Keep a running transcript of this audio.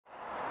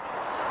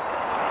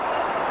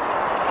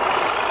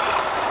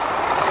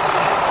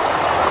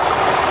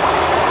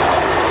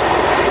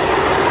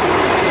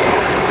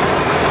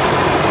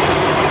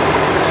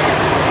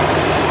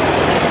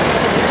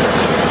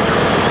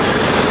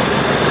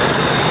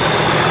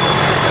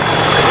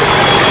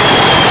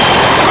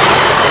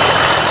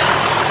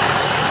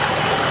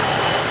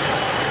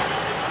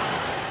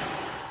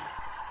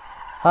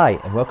Hi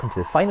and welcome to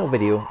the final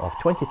video of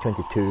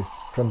 2022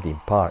 from Dean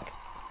Park.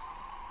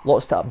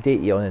 Lots to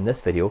update you on in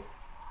this video,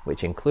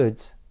 which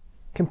includes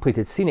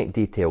completed scenic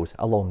details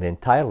along the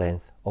entire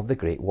length of the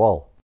Great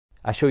Wall.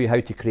 I show you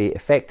how to create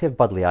effective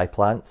Buddleia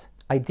plants,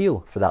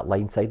 ideal for that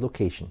lineside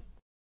location.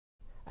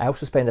 I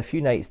also spend a few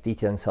nights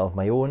detailing some of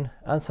my own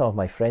and some of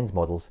my friends'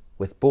 models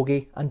with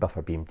bogey and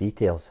buffer beam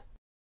details.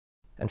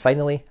 And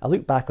finally, I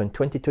look back on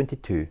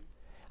 2022,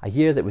 a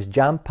year that was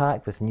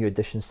jam-packed with new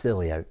additions to the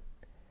layout.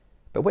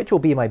 But which will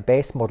be my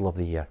best model of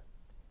the year?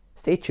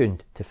 Stay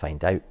tuned to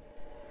find out.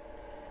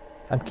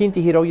 I'm keen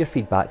to hear all your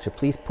feedback, so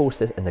please post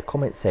this in the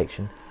comments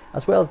section,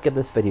 as well as give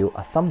this video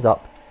a thumbs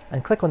up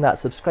and click on that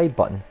subscribe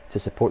button to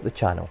support the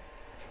channel.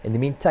 In the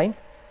meantime,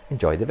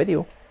 enjoy the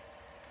video.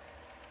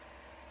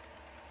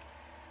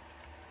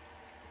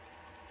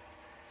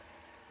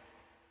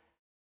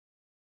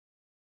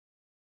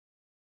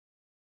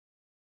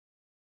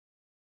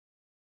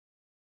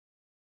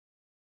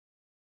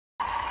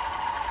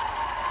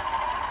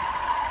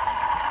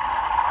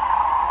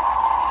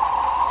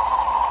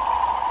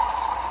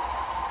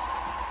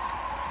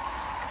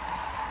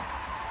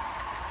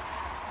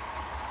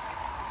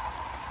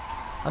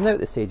 I'm now at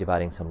the stage of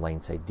adding some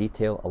lineside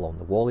detail along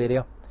the wall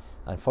area,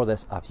 and for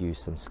this I've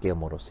used some scale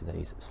model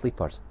sceneries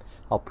sleepers.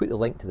 I'll put the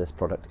link to this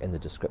product in the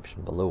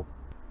description below.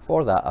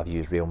 For that I've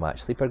used rail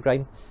match sleeper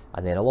grime,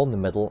 and then along the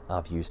middle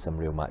I've used some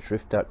rail match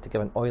roof dirt to give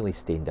an oily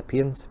stained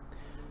appearance.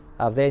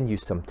 I've then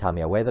used some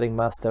Tamiya weathering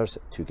masters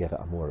to give it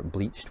a more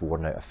bleached,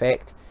 worn out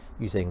effect,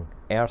 using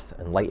earth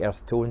and light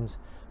earth tones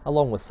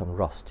along with some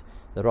rust,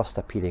 the rust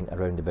appearing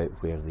around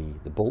about where the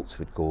bolts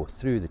would go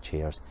through the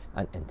chairs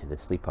and into the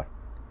sleeper.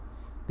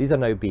 These are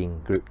now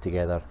being grouped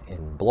together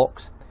in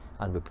blocks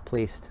and will be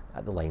placed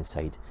at the line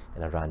side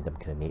in a random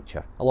kind of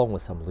nature, along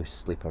with some loose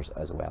sleepers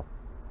as well.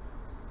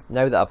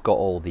 Now that I've got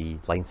all the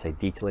line side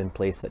detail in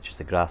place, such as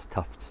the grass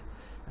tufts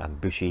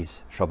and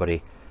bushes,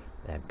 shrubbery,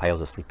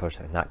 piles of sleepers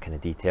and that kind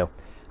of detail,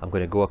 I'm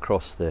going to go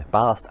across the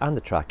ballast and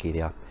the track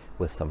area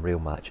with some rail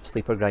match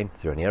sleeper grime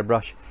through an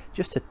airbrush,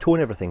 just to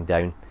tone everything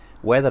down,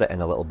 weather it in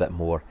a little bit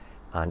more,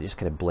 and it just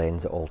kind of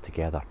blends it all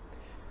together.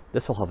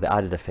 This will have the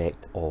added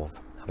effect of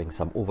having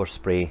some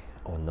overspray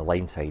on the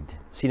line side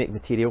scenic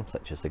material,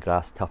 such as the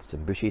grass tufts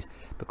and bushes,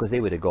 because they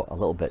would have got a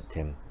little bit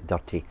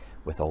dirty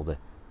with all the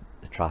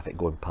traffic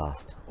going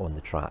past on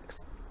the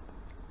tracks.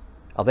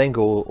 I'll then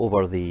go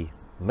over the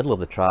middle of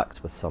the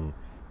tracks with some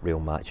rail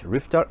match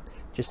roof dirt,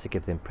 just to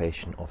give the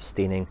impression of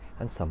staining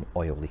and some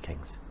oil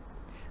leakings.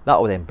 That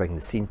will then bring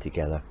the scene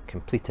together,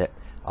 complete it.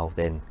 I'll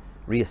then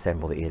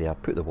reassemble the area,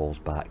 put the walls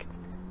back,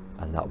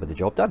 and that'll be the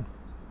job done.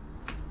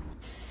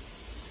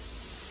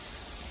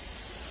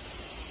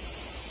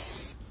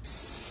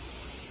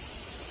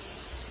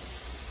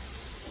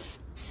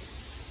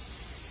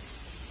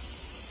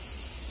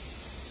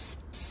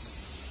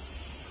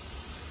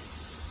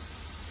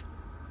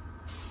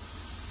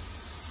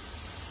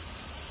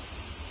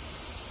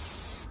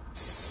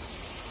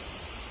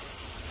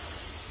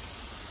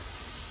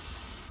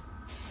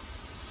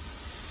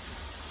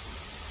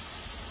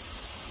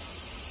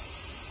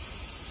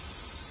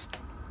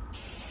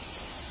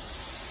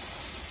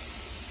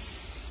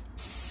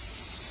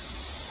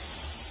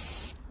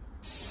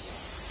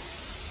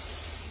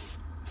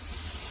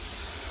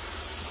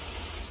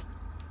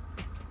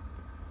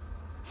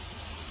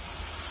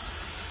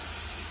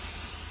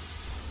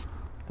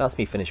 That's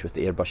me finished with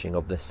the airbrushing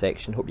of this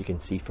section. Hope you can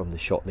see from the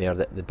shot there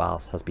that the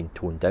ballast has been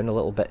toned down a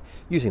little bit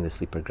using the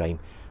sleeper grime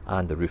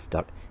and the roof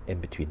dirt in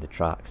between the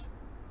tracks.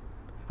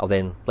 I'll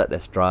then let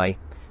this dry,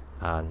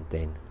 and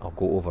then I'll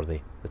go over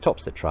the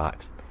tops of the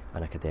tracks,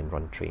 and I could then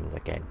run trains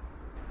again.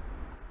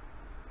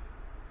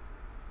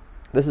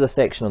 This is a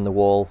section on the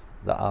wall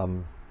that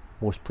I'm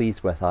most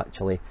pleased with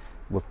actually.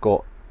 We've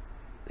got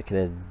the kind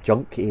of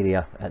junk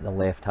area at the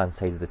left hand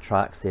side of the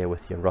tracks there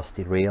with your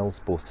rusty rails,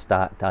 both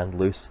stacked and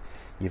loose.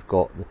 You've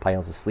got the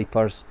piles of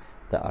sleepers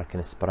that are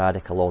kind of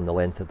sporadic along the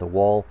length of the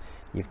wall.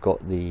 You've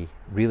got the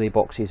relay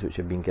boxes which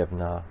have been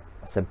given a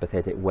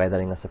sympathetic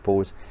weathering, I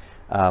suppose.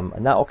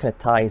 And that all kind of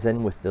ties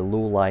in with the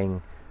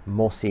low-lying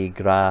mossy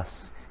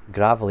grass,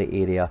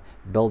 gravelly area,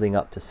 building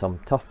up to some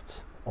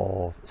tufts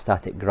of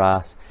static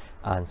grass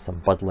and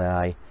some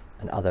Buddleia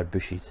and other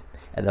bushes.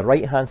 At the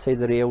right hand side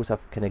of the rails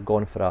I've kind of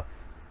gone for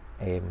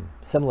a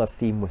similar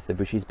theme with the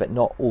bushes, but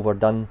not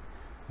overdone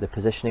the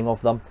positioning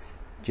of them.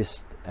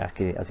 Just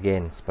as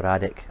again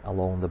sporadic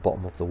along the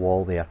bottom of the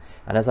wall there,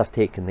 and as I've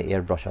taken the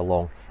airbrush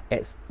along,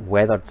 it's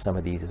weathered some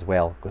of these as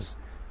well, because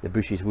the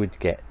bushes would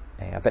get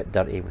a bit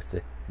dirty with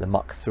the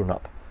muck thrown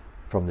up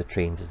from the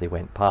trains as they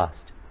went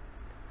past.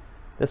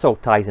 This all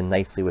ties in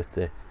nicely with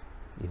the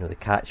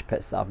catch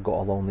pits that I've got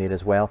along there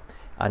as well,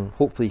 and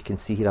hopefully you can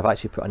see here I've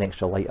actually put an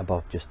extra light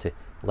above just to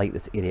light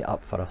this area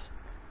up for us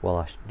while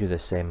I do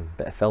this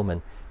bit of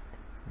filming.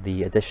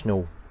 The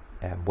additional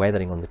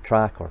weathering on the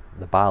track or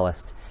the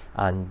ballast,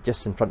 and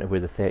just in front of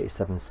where the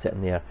 37's sitting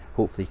there,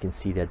 hopefully you can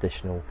see the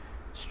additional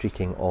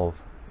streaking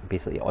of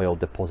basically oil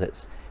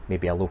deposits.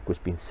 Maybe a loco's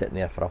been sitting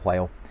there for a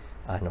while,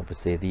 and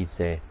obviously these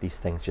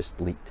things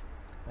just leaked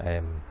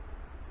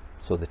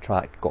so the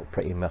track got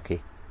pretty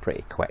murky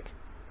pretty quick.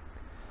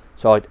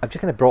 So I've just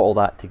kind of brought all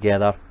that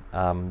together.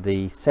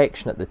 The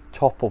section at the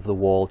top of the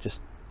wall, just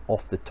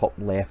off the top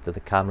left of the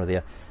camera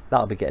there,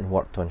 that'll be getting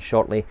worked on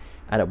shortly,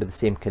 and it'll be the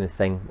same kind of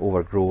thing,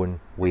 overgrown,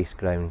 waste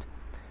ground,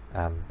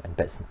 and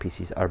bits and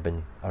pieces,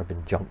 urban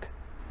junk.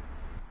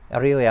 I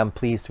really am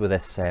pleased with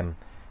this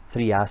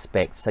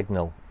 3-aspect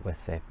signal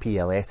with a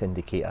PLS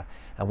indicator,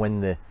 and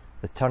when the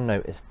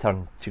turnout is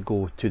turned to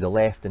go to the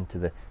left into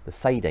the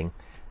siding,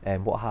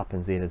 what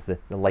happens there is the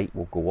light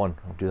will go on.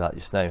 I'll do that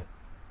just now.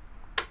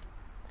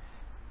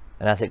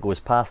 And as it goes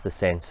past the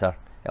sensor,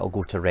 it'll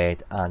go to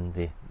red and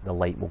the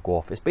light will go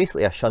off. It's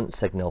basically a shunt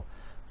signal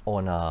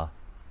on a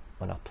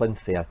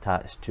plinth there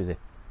attached to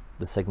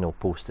the signal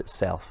post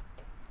itself.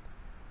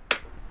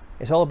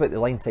 It's all about the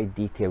line side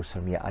details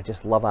for me. I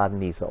just love adding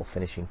these little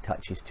finishing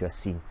touches to a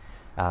scene,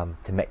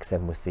 to mix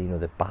in with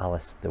the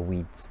ballast, the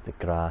weeds, the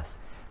grass.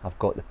 I've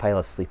got the pile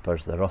of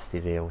sleepers, the rusty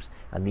rails,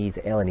 and these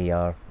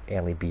LNER,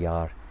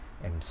 LEBR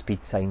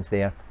speed signs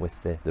there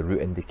with the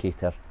route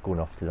indicator going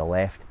off to the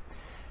left.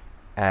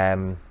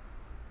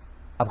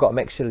 I've got a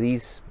mixture of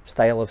these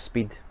style of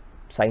speed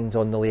signs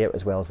on the layout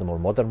as well as the more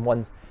modern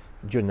ones.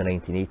 During the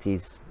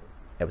 1980s,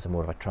 it was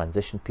more of a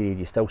transition period.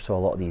 You still saw a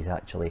lot of these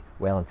actually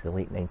well into the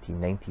late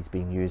 1990s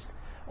being used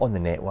on the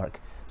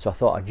network. So I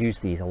thought I'd use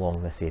these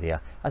along this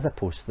area as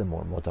opposed to the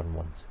more modern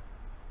ones.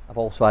 I've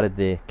also added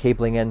the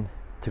cabling in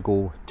to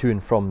go to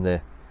and from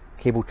the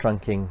cable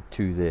trunking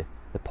to the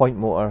point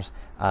motors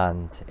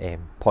and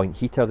point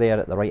heater there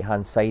at the right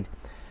hand side.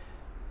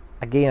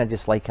 Again, I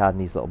just like adding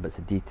these little bits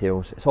of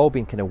details. It's all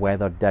been kind of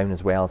weathered down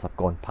as well as I've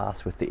gone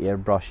past with the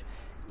airbrush.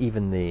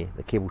 Even the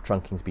cable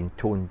trunking's been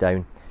toned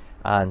down,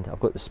 and I've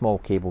got the small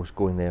cables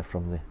going there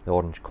from the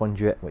orange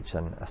conduit, which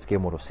is a Scale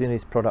Model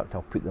Sceneries product.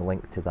 I'll put the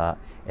link to that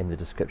in the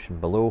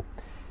description below.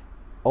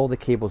 All the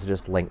cables are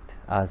just linked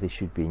as they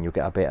should be, and you'll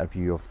get a better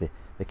view of the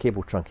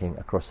cable trunking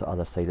across the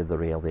other side of the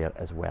rail there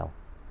as well.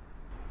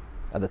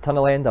 At the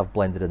tunnel end, I've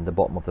blended in the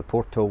bottom of the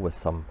portal with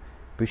some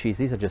bushes.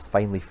 These are just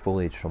fine leaf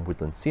foliage from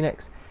Woodland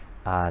Scenics,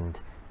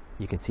 and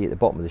you can see at the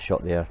bottom of the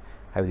shot there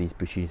how these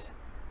bushes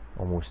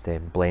almost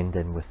blend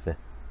in with the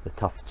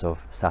tufts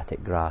of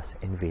static grass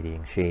in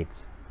varying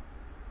shades.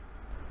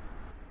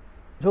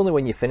 It's only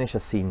when you finish a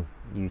scene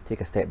you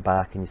take a step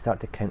back and you start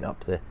to count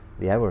up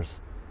the hours,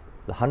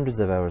 the hundreds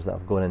of hours that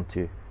have gone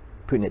into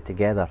putting it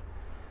together,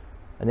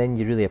 and then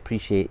you really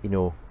appreciate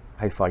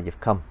how far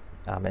you've come.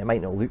 It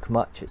might not look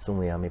much, it's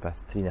only maybe a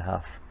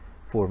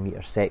 3.5–4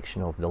 metre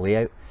section of the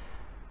layout.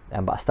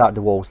 But I started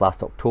the walls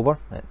last October.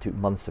 It took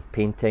months of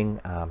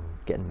painting,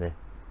 getting the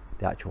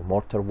actual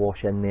mortar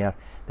wash in there,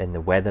 then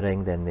the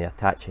weathering, then the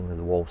attaching of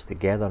the walls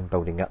together and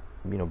building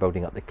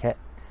up the kit.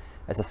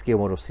 It's a Scale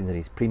Model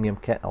Sceneries premium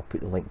kit. I'll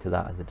put the link to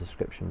that in the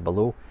description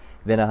below.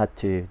 Then I had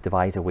to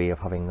devise a way of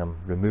having them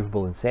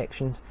removable in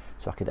sections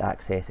so I could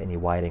access any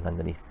wiring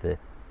underneath the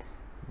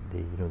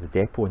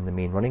depot and the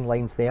main running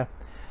lines there.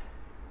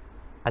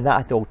 And that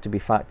had all to be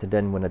factored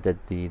in when I did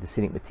the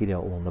scenic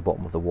material along the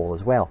bottom of the wall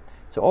as well.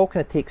 So it all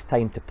kind of takes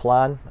time to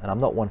plan, and I'm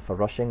not one for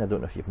rushing. I don't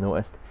know if you've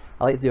noticed.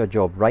 I like to do a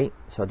job right,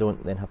 so I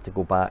don't then have to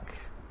go back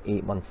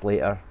 8 months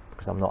later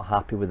because I'm not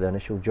happy with the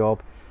initial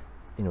job.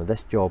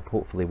 This job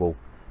hopefully will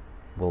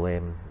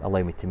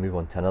allow me to move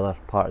on to another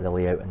part of the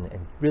layout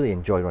and really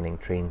enjoy running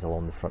trains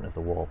along the front of the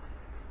wall,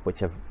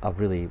 which I've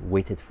really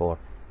waited for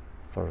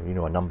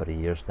a number of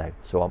years now.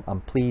 So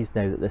I'm pleased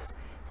now that this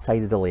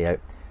side of the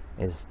layout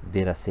is,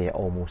 dare I say it,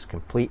 almost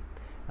complete,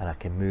 and I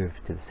can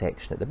move to the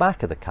section at the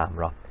back of the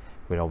camera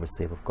where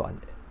obviously we've got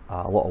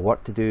a lot of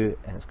work to do,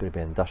 and it's going to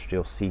be an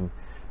industrial scene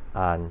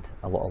and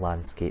a lot of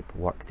landscape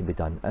work to be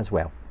done as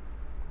well.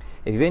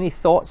 If you have any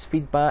thoughts,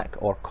 feedback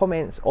or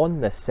comments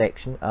on this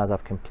section as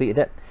I've completed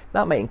it,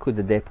 that might include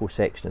the depot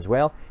section as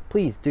well,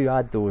 please do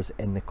add those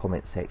in the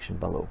comment section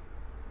below.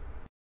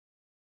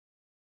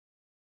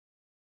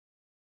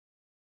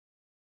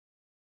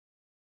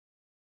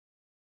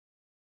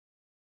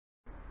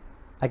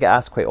 I get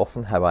asked quite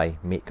often how I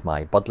make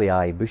my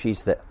Buddleia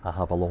bushes that I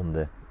have along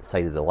the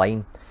side of the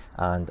line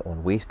and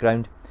on waste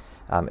ground.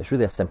 It's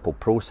really a simple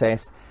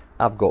process.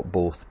 I've got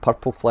both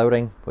purple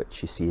flowering,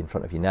 which you see in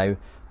front of you now,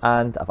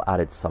 and I've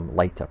added some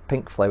lighter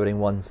pink flowering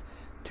ones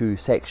to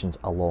sections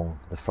along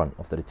the front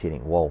of the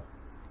retaining wall.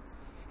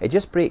 It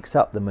just breaks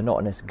up the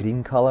monotonous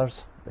green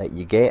colours that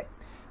you get.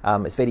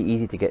 It's very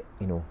easy to get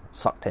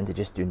sucked into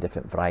just doing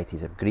different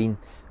varieties of green,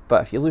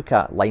 but if you look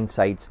at line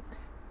sides,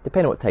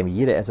 depending on what time of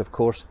year it is, of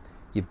course,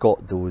 you've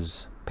got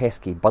those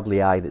pesky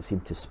Buddleia that seem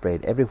to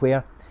spread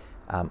everywhere,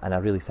 and I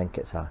really think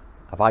it's a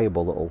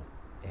valuable little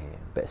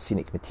bit of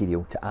scenic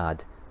material to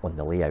add on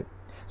the layout.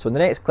 So in the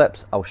next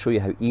clips I'll show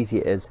you how easy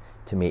it is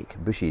to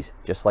make bushes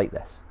just like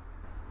this.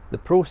 The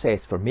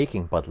process for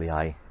making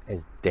Buddleia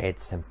is dead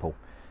simple.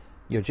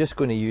 You're just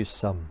going to use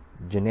some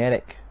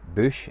generic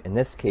bush. In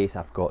this case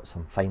I've got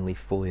some fine leaf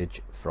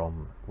foliage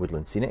from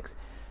Woodland Scenics.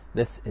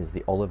 This is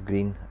the olive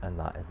green and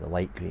that is the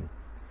light green.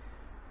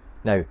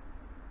 Now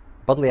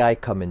Buddleia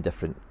come in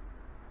different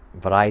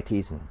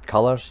varieties and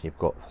colours. You've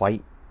got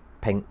white,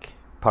 pink,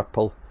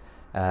 purple.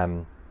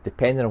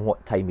 depending on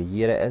what time of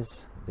year it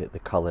is, the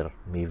colour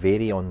may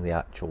vary on the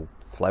actual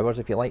flowers,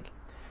 if you like.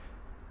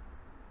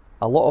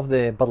 A lot of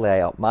the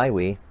Buddleia up my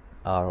way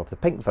are of the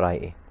pink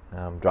variety.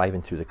 I'm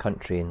driving through the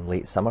country in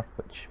late summer,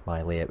 which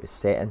my layout is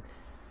set in.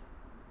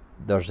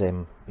 There's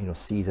you know,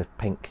 seas of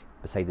pink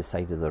beside the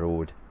side of the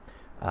road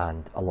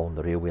and along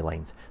the railway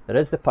lines. There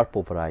is the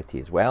purple variety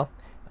as well,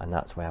 and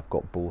that's why I've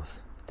got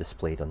both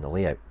displayed on the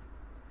layout.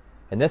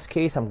 In this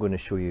case, I'm going to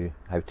show you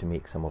how to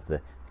make some of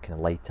the kind of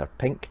lighter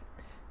pink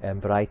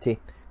variety,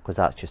 because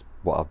that's just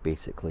what I've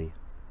basically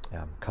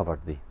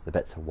covered the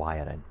bits of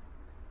wire in.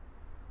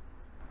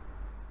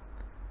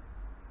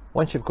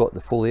 Once you've got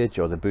the foliage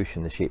or the bush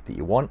in the shape that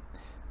you want,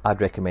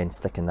 I'd recommend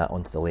sticking that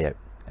onto the layout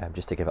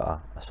just to give it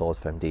a solid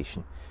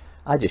foundation.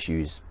 I just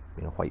use,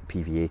 you know, white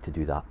PVA to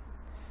do that.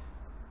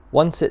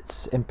 Once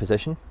it's in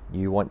position,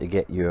 you want to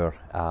get your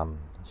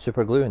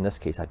super glue. In this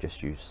case, I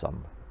just use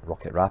some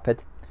Rocket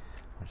Rapid.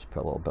 I'll just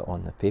put a little bit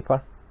on the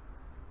paper.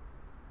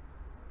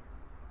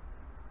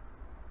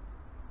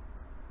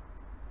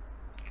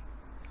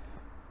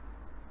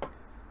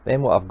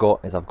 Then what I've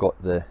got is I've got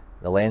the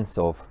length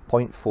of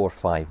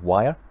 0.45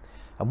 wire,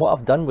 and what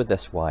I've done with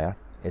this wire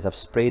is I've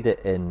sprayed it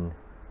in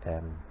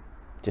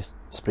just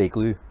spray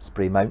glue,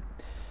 spray mount,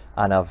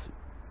 and I've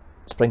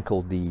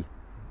sprinkled the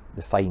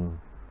fine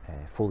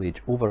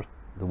foliage over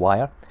the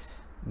wire,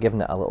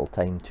 given it a little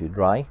time to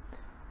dry,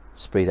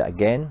 sprayed it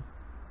again,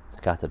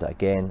 scattered it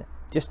again,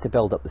 just to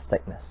build up the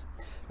thickness.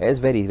 It is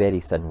very, very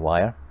thin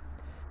wire,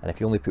 and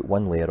if you only put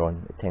one layer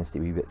on, it tends to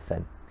be a bit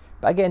thin.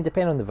 But again,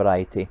 depending on the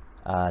variety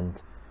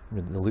and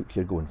the look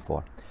you're going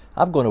for.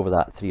 I've gone over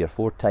that 3 or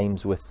 4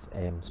 times with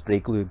spray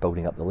glue,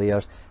 building up the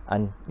layers,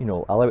 and you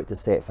know, allow it to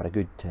set for a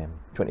good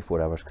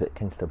 24 hours, because it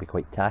can still be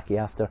quite tacky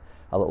after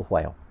a little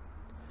while.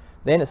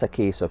 Then it's a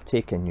case of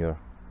taking your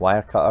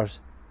wire cutters.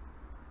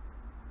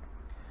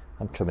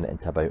 I'm trimming it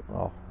into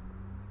about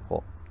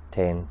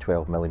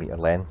 10-12 millimeter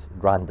lengths,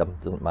 random,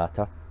 doesn't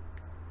matter,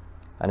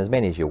 and as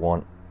many as you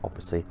want,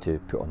 obviously, to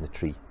put on the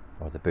tree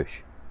or the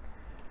bush.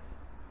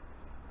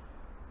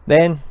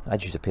 Then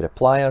I'd use a pair of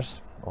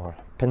pliers or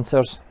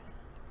pincers,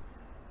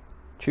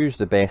 choose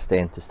the best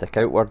end to stick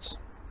outwards,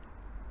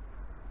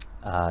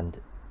 and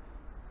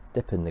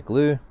dip in the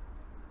glue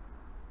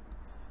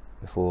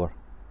before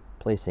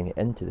placing it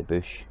into the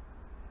bush,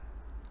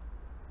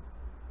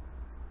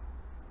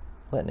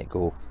 letting it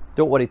go.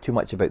 Don't worry too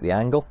much about the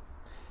angle.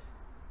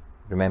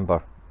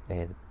 Remember,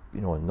 you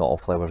know, not all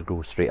flowers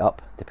grow straight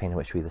up, depending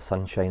which way the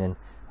sun's shining,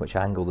 which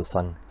angle the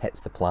sun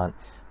hits the plant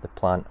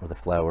or the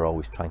flower are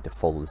always trying to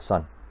follow the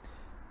sun.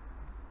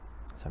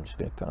 So I'm just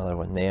going to put another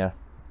one there,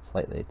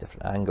 slightly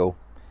different angle,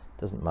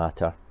 doesn't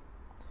matter,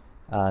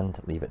 and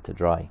leave it to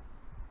dry.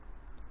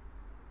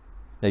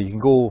 Now you can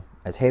go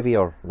as heavy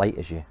or light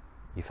as you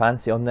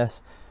fancy on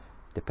this,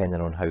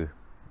 depending on how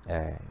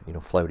you know,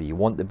 flowery you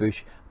want the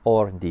bush,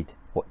 or indeed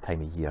what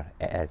time of year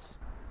it is.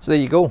 So there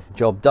you go,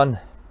 job done.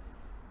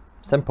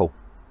 Simple.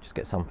 Just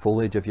get some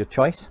foliage of your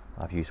choice.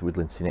 I've used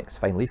Woodland Scenic's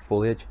fine leaf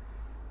foliage.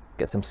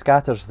 Get some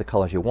scatters, the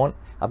colours you want.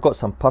 I've got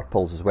some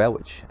purples as well,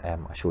 which I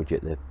showed you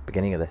at the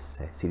beginning of this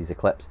series of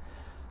clips,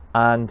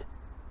 and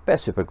a bit of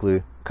super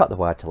glue, cut the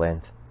wire to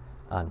length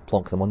and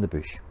plonk them on the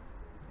bush.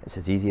 It's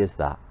as easy as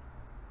that.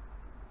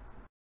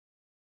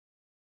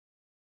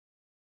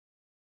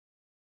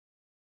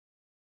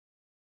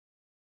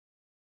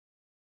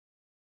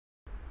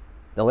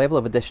 The level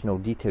of additional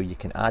detail you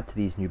can add to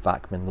these new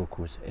Bachmann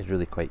locos is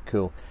really quite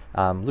cool.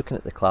 Looking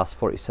at the class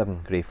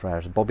 47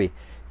 Greyfriars Bobby,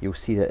 you'll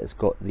see that it's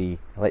got the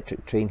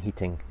electric train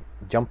heating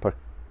jumper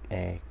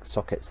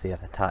sockets there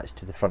attached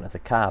to the front of the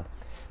cab.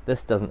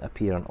 This doesn't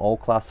appear on all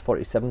class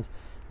 47s.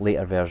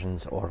 Later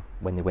versions, or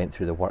when they went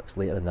through the works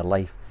later in their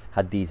life,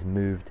 had these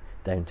moved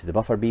down to the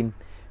buffer beam,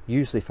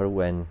 usually for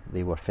when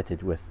they were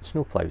fitted with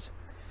snowplows,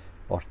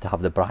 or to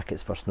have the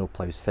brackets for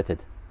snowplows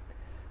fitted.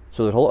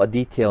 So there's a lot of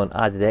detail and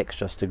added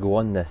extras to go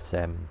on this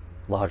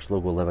large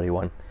logo livery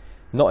one.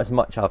 Not as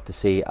much, I have to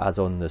say, as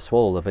on the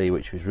swallow livery,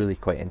 which was really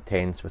quite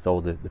intense with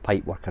all the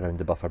pipe work around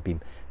the buffer beam.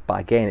 But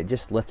again, it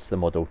just lifts the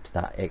model to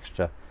that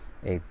extra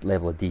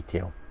level of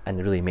detail, and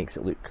it really makes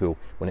it look cool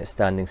when it's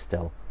standing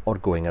still or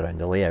going around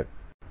the layout.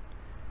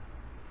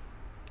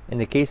 In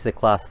the case of the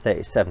class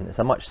 37, it's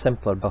a much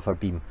simpler buffer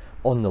beam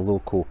on the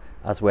loco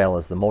as well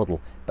as the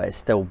model, but it's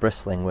still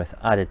bristling with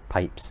added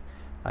pipes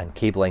and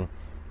cabling.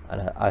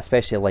 And I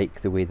especially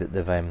like the way that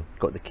they've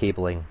got the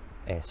cabling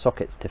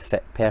sockets to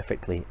fit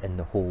perfectly in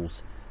the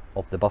holes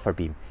of the buffer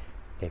beam.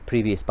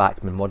 Previous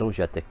Bachmann models,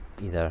 you had to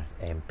either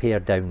pare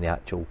down the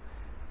actual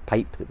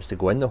pipe that was to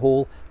go in the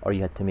hole, or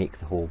you had to make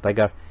the hole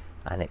bigger,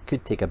 and it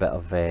could take a bit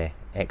of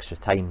extra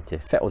time to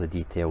fit all the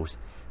details,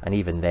 and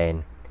even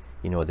then,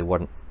 you know, they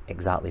weren't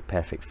exactly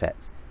perfect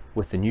fits.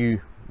 With the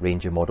new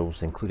range of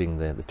models, including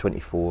the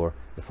 24,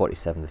 the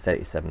 47, the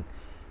 37,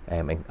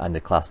 and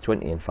the class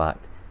 20 in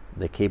fact,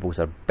 the cables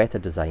are better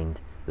designed,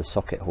 the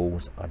socket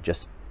holes are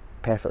just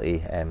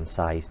perfectly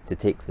sized to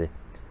take the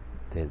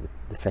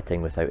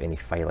fitting without any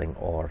filing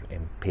or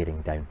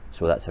paring down.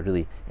 So that's a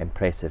really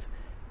impressive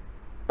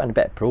and a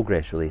bit of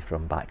progress really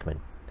from Bachmann.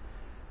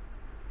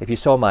 If you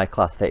saw my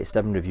Class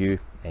 37 review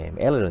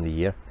earlier in the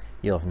year,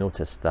 you'll have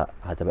noticed that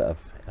I had a bit of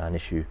an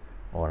issue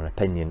or an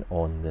opinion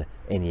on the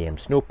NEM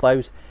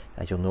snowplows.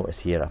 As you'll notice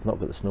here, I've not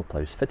got the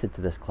snowplows fitted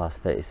to this Class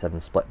 37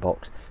 split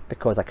box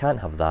because I can't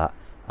have that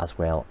as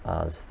well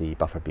as the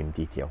buffer beam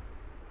detail.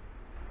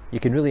 You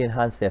can really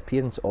enhance the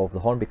appearance of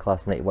the Hornby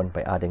Class 91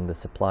 by adding the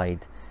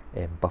supplied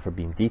buffer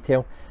beam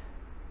detail.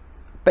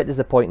 A bit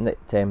disappointing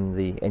that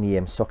the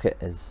NEM socket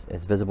is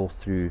visible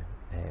through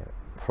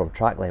from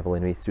track level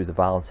anyway, through the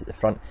valance at the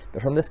front,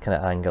 but from this kind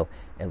of angle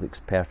it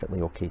looks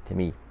perfectly okay to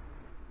me.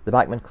 The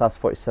Bachmann Class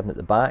 47 at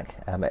the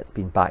back, it's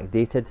been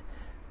backdated.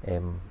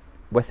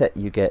 With it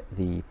you get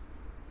the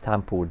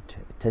tampoed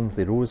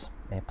Tinsley Rose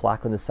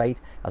plaque on the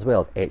side, as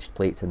well as etched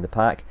plates in the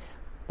pack.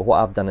 But what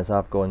I've done is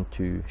I've gone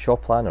to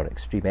Shoplan or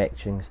Extreme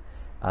Etchings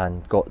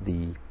and got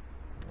the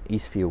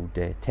Eastfield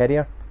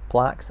Terrier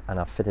plaques, and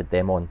I've fitted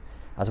them on,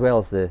 as well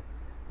as the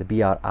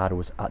BR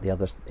arrows at the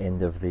other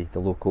end of the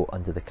logo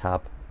under the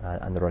cab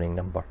and the running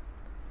number.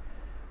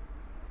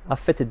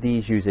 I've fitted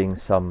these using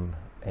some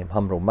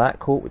Humbrol matte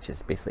coat, which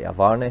is basically a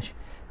varnish,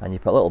 and you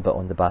put a little bit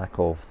on the back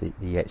of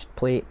the etched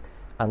plate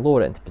and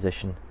lower it into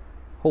position,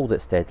 hold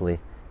it steadily,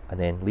 and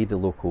then leave the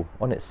logo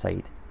on its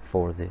side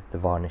for the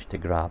varnish to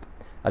grab.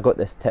 I got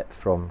this tip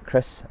from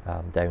Chris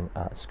down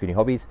at Scoonie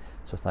Hobbies,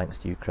 so thanks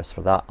to you, Chris,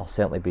 for that. I'll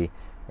certainly be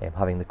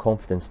having the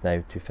confidence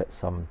now to fit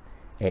some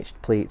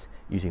etched plates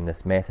using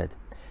this method.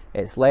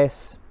 It's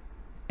less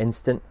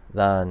instant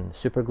than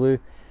super glue,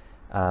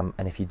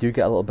 and if you do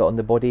get a little bit on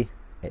the body,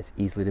 it's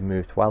easily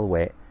removed while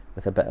wet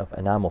with a bit of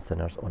enamel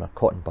thinners on a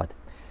cotton bud.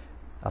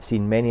 I've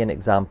seen many an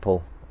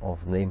example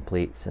of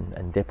nameplates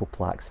and depot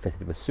plaques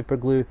fitted with super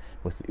glue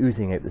with the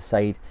oozing out the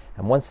side,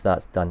 and once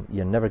that's done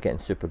you're never getting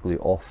super glue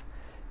off.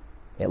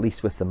 At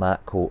least with the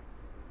matte coat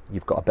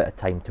you've got a bit of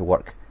time to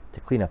work to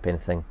clean up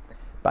anything,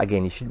 but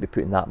again you shouldn't be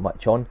putting that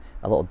much on.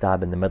 A little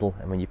dab in the middle,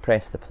 and when you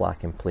press the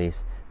plaque in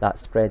place that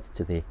spreads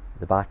to the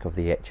back of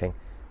the etching,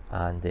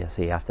 and I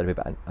say after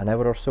about an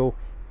hour or so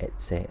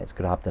it's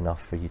grabbed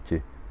enough for you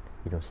to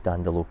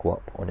stand the logo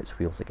up on its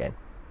wheels again.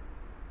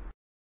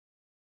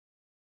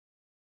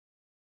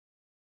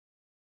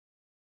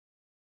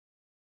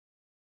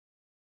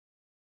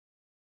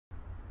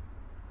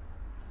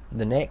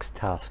 The next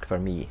task for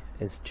me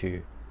is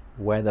to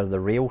weather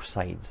the rail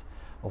sides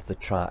of the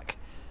track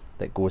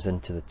that goes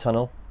into the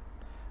tunnel,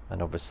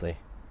 and obviously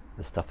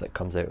the stuff that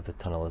comes out of the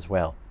tunnel as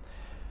well.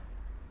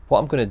 What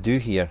I'm going to do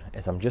here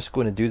is I'm just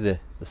going to do the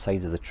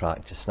sides of the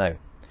track just now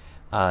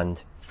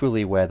and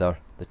fully weather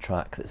the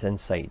track that's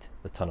inside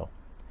the tunnel.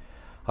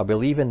 I'll be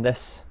leaving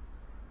this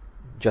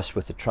just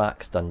with the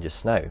tracks done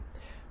just now,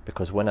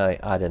 because when I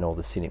add in all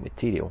the scenic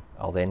material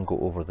I'll then go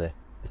over the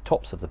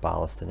tops of the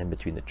ballast and in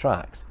between the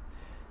tracks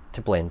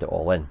to blend it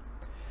all in.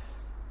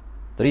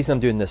 The reason I'm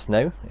doing this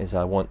now is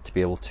I want to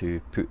be able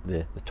to put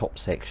the top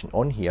section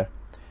on here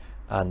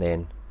and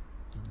then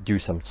do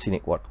some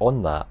scenic work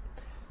on that.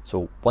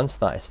 So once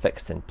that is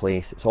fixed in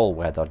place, it's all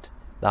weathered,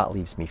 that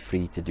leaves me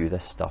free to do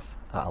this stuff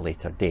at a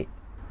later date.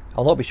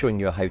 I'll not be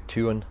showing you a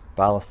how-to on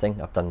ballasting.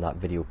 I've done that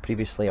video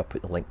previously. I'll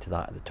put the link to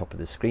that at the top of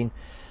the screen,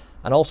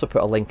 and also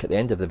put a link at the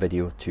end of the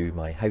video to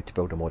my How to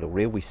Build a Model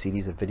Railway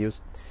series of videos,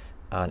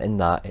 and in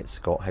that it's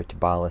got how to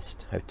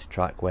ballast, how to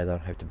track weather,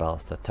 how to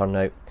ballast a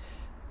turnout,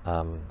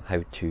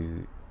 how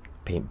to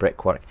paint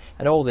brickwork,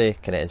 and all the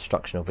kind of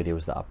instructional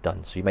videos that I've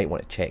done, so you might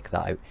want to check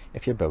that out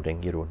if you're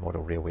building your own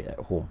model railway at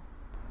home.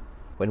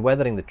 When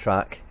weathering the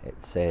track,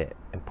 it's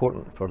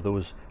important for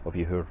those of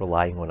you who are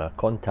relying on a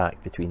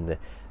contact between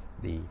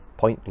the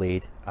point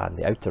blade and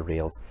the outer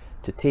rails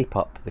to tape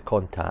up the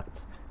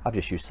contacts. I've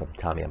just used some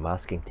Tamiya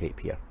masking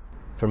tape here.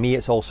 For me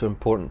it's also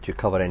important to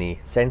cover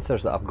any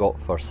sensors that I've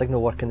got for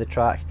signal work in the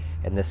track.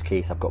 In this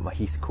case I've got my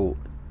Heathcote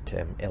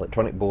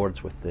electronic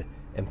boards with the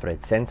infrared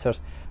sensors.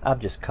 I've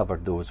just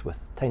covered those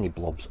with tiny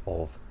blobs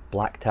of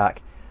black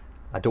tack.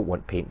 I don't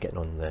want paint getting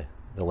on the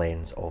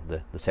lens of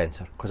the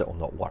sensor because it will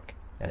not work,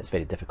 and it's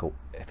very difficult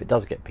if it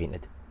does get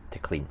painted to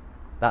clean.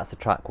 That's the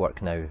track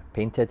work now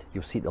painted.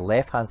 You'll see the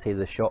left hand side of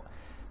the shot,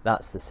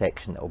 that's the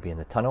section that will be in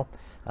the tunnel,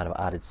 and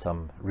I've added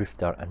some roof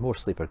dirt and more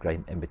sleeper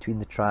grime in between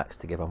the tracks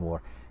to give a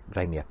more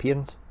grimy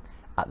appearance.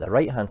 At the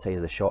right hand side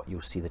of the shot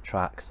you'll see the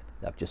tracks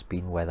that have just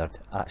been weathered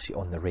actually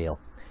on the rail.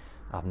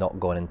 I've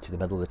not gone into the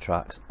middle of the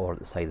tracks or at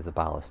the side of the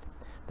ballast.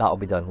 That'll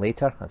be done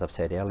later, as I've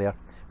said earlier,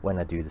 when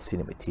I do the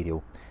scenic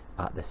material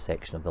at this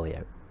section of the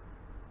layout.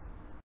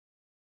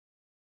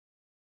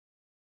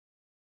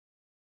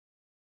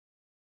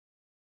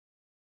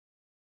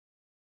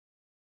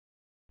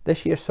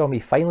 This year saw me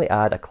finally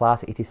add a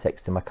Class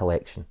 86 to my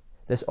collection.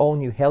 This all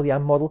new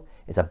Hellian model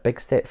is a big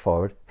step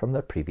forward from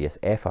their previous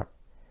effort.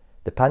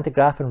 The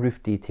pantograph and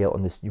roof detail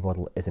on this new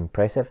model is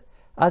impressive,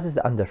 as is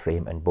the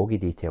underframe and bogie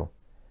detail.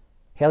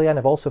 Hellian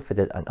have also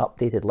fitted an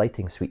updated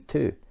lighting suite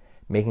too,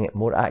 making it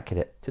more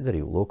accurate to the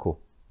real loco.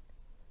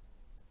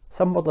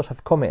 Some modelers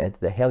have commented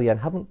that Hellian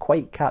haven't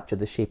quite captured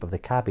the shape of the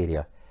cab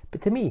area,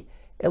 but to me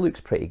it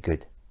looks pretty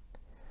good.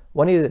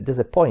 One area that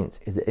disappoints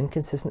is the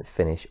inconsistent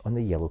finish on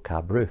the yellow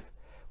cab roof,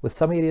 with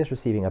some areas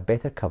receiving a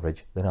better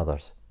coverage than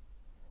others.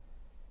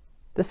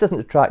 This doesn't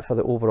detract for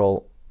the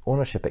overall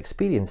ownership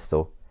experience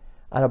though,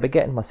 and I'll be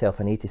getting myself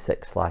an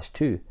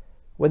 86/2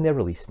 when they're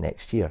released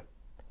next year.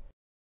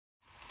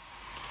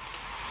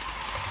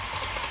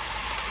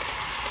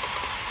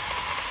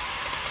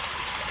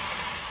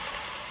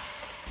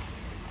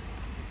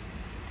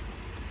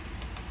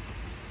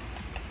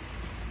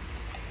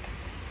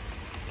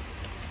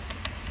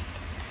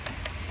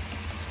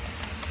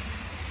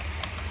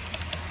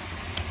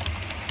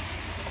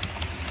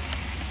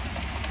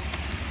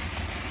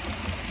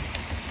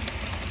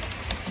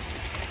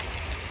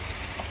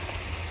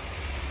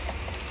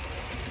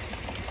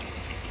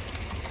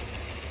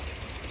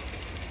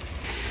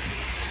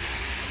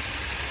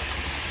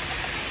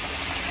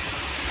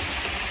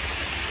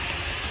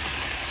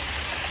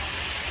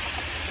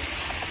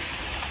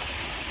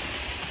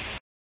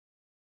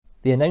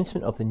 The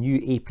announcement of the new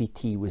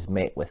APT was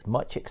met with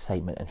much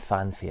excitement and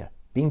fanfare,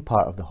 being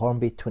part of the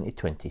Hornby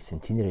 2020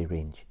 Centenary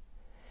range.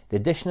 The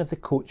addition of the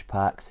coach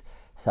packs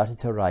started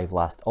to arrive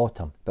last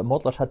autumn, but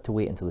modellers had to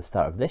wait until the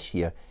start of this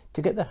year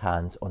to get their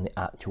hands on the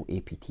actual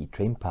APT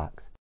train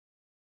packs.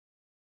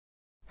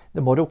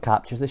 The model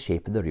captures the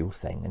shape of the real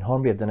thing, and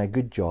Hornby have done a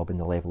good job in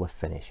the level of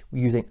finish,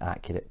 using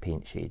accurate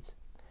paint shades.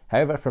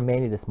 However, for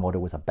many this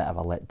model was a bit of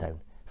a letdown.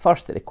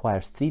 First, it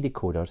requires 3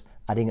 decoders,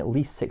 adding at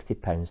least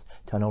 £60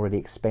 to an already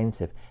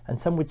expensive, and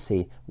some would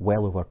say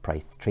well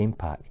overpriced train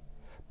pack.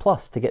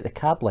 Plus, to get the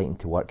cab lighting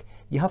to work,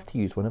 you have to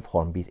use one of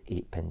Hornby's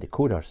 8-pin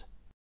decoders.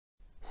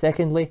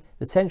 Secondly,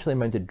 the centrally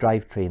mounted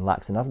drivetrain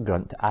lacks enough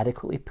grunt to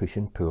adequately push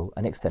and pull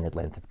an extended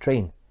length of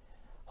train.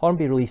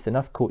 Hornby released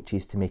enough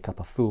coaches to make up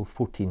a full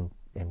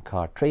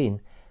 14-car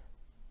train,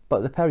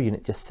 but the power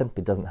unit just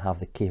simply doesn't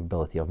have the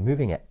capability of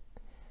moving it.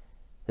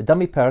 The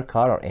dummy power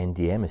car, or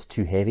NDM, is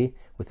too heavy,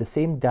 with the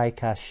same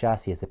die-cast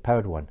chassis as the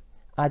powered one,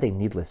 adding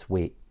needless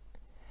weight.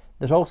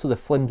 There's also the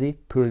flimsy,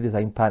 poorly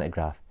designed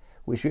pantograph,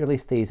 which rarely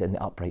stays in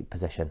the upright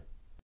position.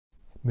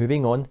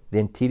 Moving on, the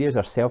interiors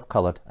are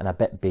self-coloured and a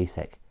bit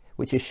basic,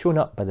 which is shown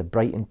up by the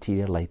bright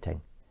interior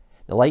lighting.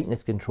 The lighting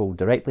is controlled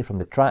directly from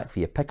the track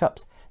via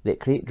pickups that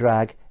create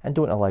drag and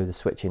don't allow the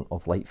switching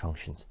of light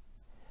functions.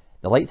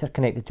 The lights are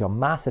connected to a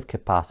massive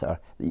capacitor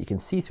that you can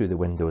see through the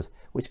windows,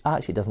 which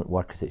actually doesn't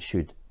work as it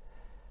should,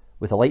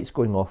 with the lights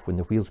going off when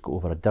the wheels go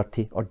over a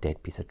dirty or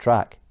dead piece of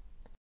track.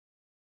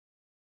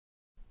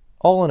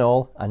 All in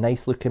all, a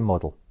nice looking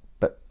model,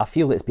 but I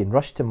feel that it's been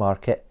rushed to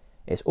market,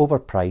 it's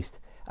overpriced,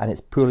 and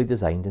it's poorly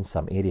designed in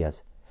some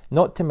areas.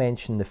 Not to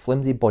mention the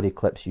flimsy body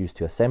clips used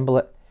to assemble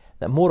it,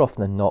 that more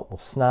often than not will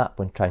snap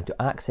when trying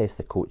to access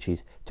the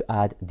coaches to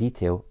add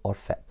detail or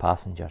fit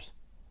passengers.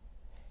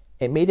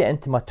 It made it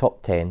into my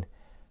top 10,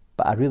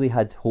 but I really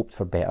had hoped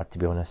for better, to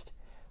be honest.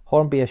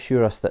 Hornby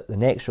assure us that the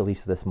next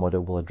release of this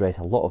model will address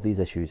a lot of these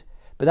issues,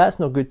 but that's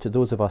no good to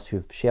those of us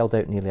who've shelled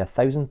out nearly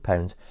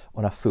 £1,000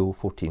 on a full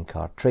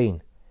 14-car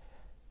train.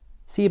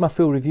 See my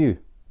full review.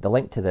 The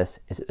link to this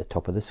is at the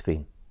top of the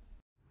screen.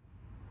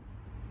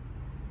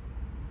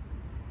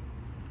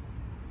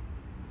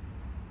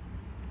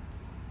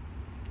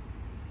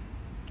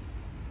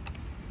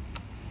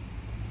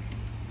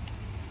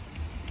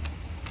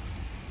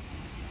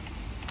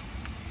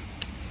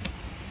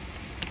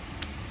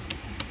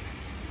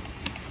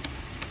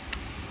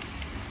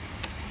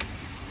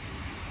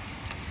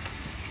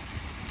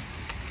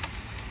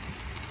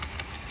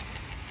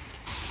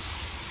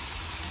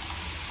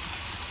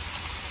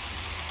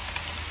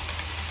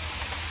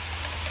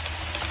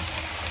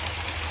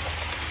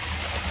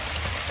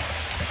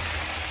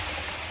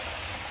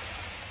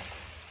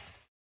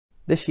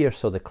 This year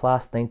saw the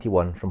Class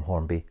 91 from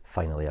Hornby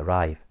finally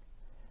arrive.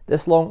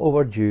 This long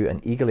overdue and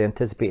eagerly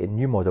anticipated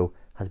new model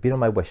has been on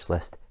my wish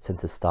list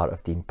since the start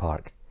of Dean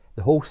Park.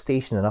 The whole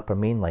station and upper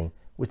main line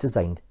was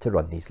designed to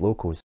run these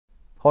locos.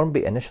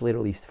 Hornby initially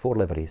released 4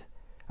 liveries,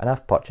 and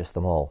I've purchased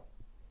them all.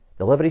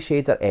 The livery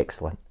shades are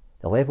excellent,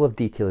 the level of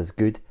detail is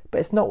good,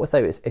 but it's not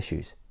without its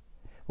issues.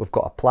 We've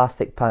got a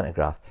plastic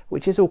pantograph,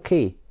 which is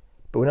okay,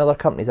 but when other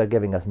companies are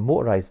giving us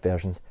motorised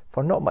versions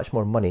for not much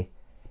more money,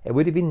 it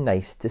would have been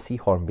nice to see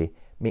Hornby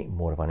make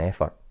more of an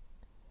effort.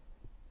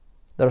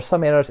 There are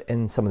some errors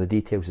in some of the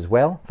details as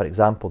well, for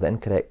example the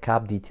incorrect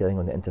cab detailing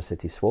on the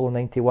Intercity Swallow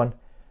 91,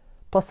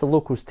 plus the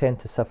locos tend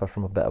to suffer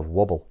from a bit of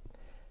wobble.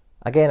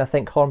 Again, I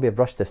think Hornby have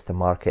rushed this to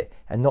market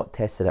and not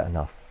tested it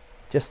enough,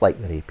 just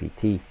like their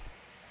APT.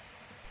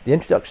 The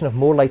introduction of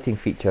more lighting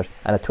features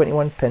and a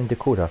 21-pin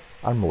decoder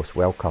are most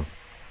welcome.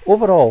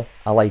 Overall,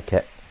 I like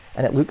it,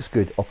 and it looks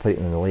good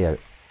operating on the layout.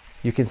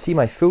 You can see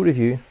my full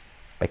review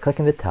by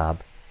clicking the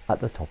tab at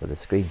the top of the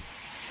screen.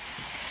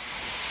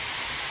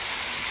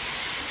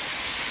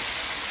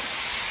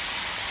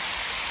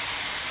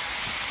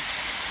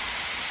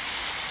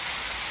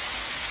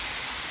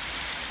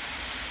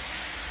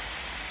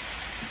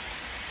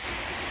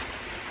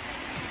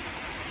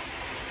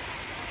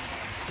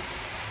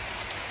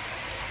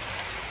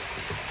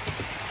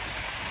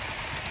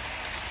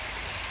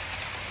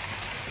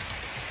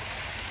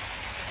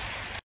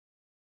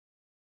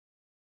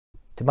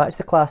 To match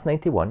the Class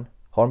 91,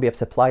 Hornby have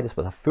supplied us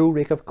with a full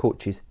rake of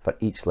coaches for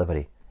each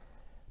livery.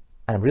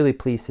 and I'm really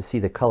pleased to see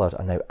the colours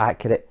are now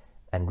accurate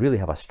and really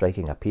have a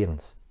striking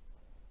appearance.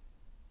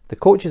 The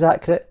coach is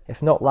accurate,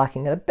 if not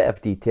lacking in a bit of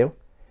detail.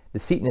 The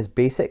seating is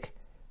basic,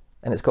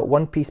 and it's got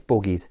one-piece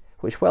bogies,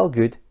 which, while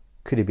good,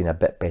 could have been a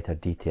bit better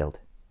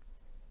detailed.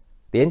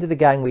 The end of the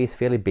gangway is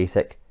fairly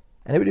basic,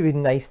 and it would have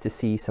been nice to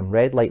see some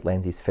red light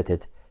lenses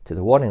fitted to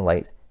the warning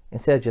lights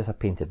instead of just a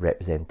painted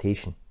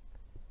representation.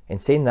 In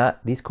saying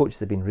that, these coaches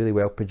have been really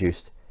well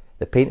produced.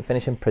 The paint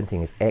finish and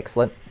printing is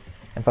excellent,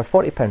 and for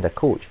 £40 a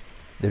coach,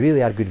 they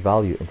really are good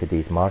value in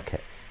today's market,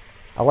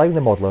 allowing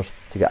the modellers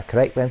to get a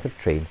correct length of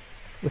train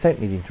without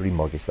needing to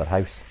remortgage their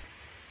house.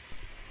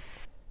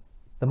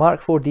 The Mark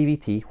IV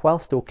DVT,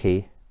 whilst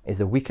okay, is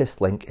the weakest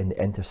link in the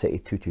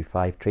Intercity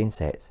 225 train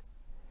sets.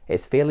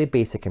 It's fairly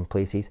basic in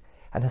places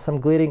and has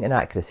some glaring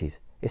inaccuracies,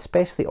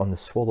 especially on the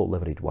Swallow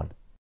liveried one.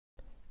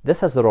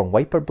 This has the wrong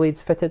wiper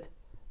blades fitted,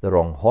 the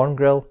wrong horn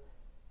grille,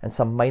 and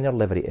some minor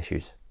livery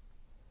issues.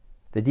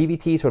 The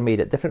DVTs were made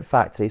at different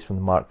factories from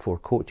the Mark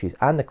IV coaches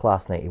and the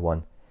Class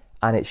 91,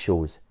 and it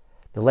shows.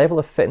 The level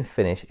of fit and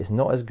finish is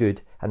not as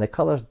good, and the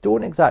colours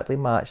don't exactly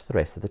match the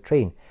rest of the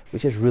train,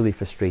 which is really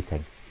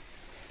frustrating.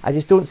 I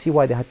just don't see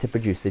why they had to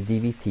produce the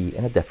DVT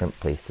in a different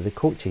place to the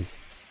coaches.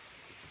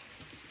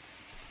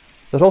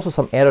 There's also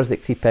some errors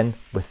that creep in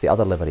with the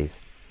other liveries.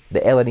 The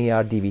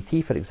LNER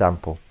DVT, for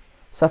example,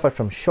 suffered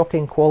from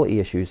shocking quality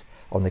issues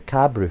on the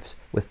cab roofs,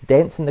 with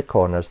dents in the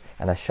corners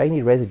and a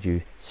shiny residue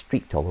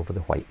streaked all over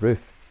the white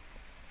roof.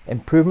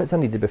 Improvements are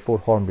needed before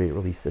Hornby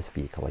release this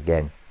vehicle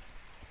again.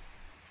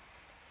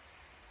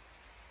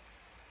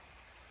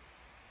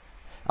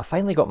 I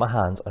finally got my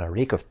hands on a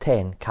rake of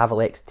 10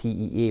 Cavalex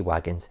TEA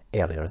wagons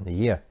earlier in the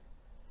year.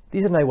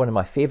 These are now one of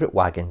my favourite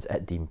wagons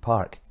at Dean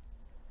Park.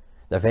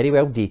 They're very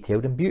well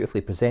detailed and beautifully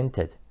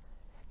presented.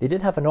 They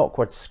did have an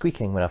awkward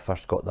squeaking when I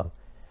first got them,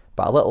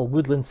 but a little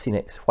Woodland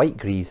Scenic's white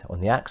grease on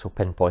the axle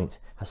pinpoints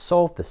has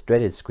solved this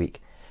dreaded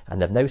squeak,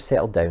 and they've now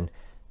settled down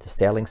to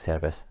sterling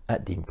service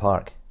at Dean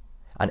Park.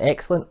 An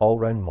excellent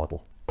all-round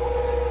model.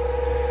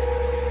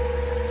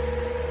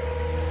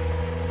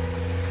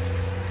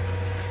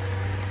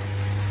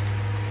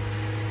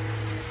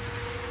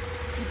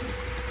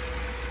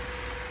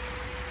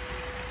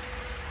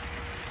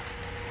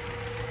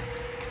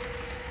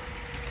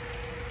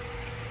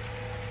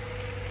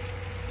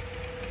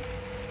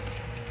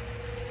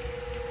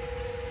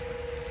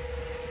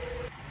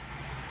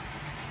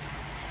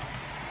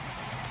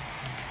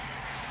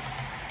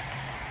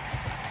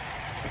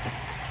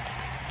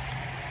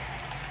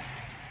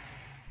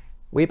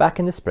 Way back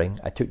in the spring,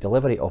 I took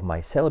delivery of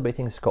my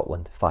Celebrating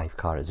Scotland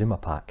 5-car Azuma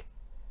pack.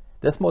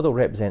 This model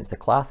represents the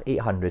Class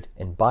 800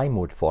 in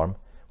bi-mode form,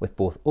 with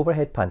both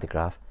overhead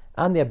pantograph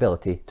and the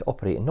ability to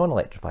operate a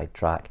non-electrified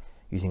track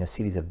using a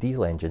series of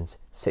diesel engines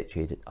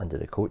situated under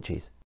the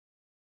coaches.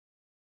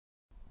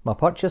 My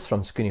purchase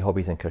from Scoonie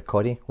Hobbies in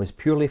Kirkcaldy was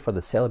purely for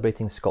the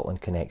Celebrating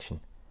Scotland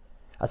connection.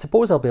 I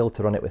suppose I'll be able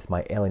to run it with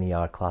my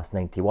LNER Class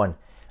 91,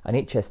 an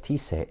HST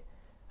set,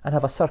 and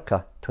have a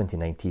circa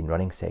 2019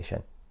 running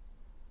session.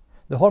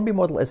 The Hornby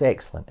model is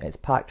excellent, and it's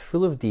packed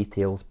full of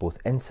details both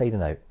inside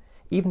and out.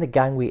 Even the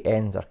gangway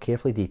ends are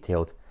carefully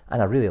detailed,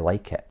 and I really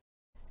like it.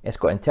 It's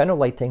got internal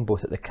lighting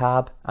both at the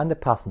cab and the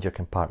passenger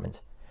compartments.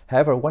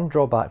 However, one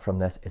drawback from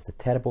this is the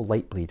terrible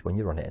light bleed when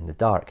you run it in the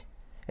dark,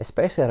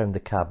 especially around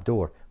the cab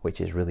door, which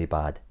is really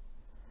bad.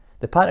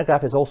 The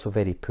pantograph is also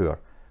very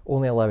poor,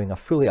 only allowing a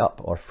fully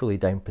up or fully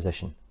down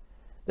position.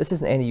 This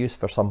isn't any use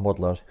for some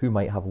modelers who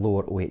might have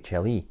lower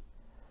OHLE.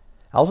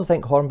 I also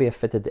think Hornby have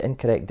fitted the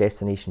incorrect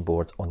destination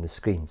boards on the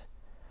screens.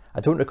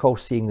 I don't recall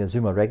seeing the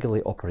Azuma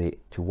regularly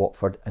operate to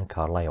Watford and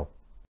Carlisle.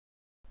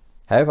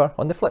 However,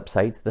 on the flip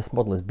side, this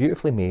model is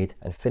beautifully made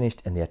and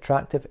finished in the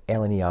attractive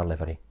LNER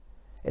livery.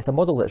 It's a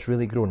model that's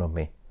really grown on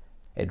me.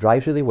 It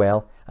drives really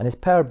well and is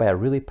powered by a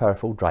really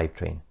powerful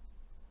drivetrain.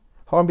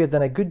 Hornby have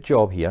done a good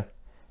job here.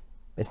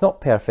 It's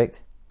not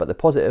perfect, but the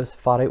positives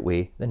far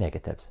outweigh the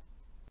negatives.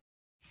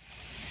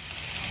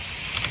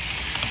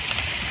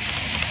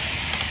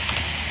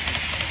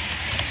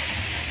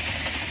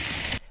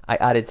 I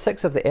added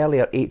 6 of the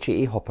earlier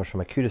HAA hoppers from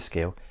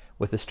accurascale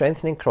with the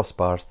strengthening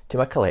crossbars to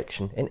my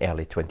collection in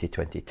early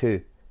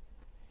 2022.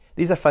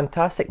 These are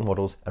fantastic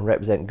models and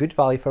represent good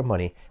value for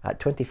money at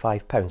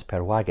 £25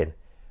 per wagon,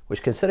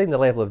 which, considering the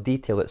level of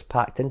detail that's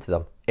packed into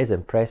them, is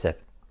impressive.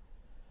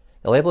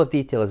 The level of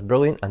detail is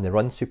brilliant and they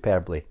run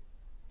superbly.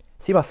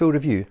 See my full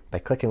review by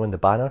clicking on the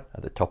banner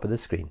at the top of the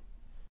screen.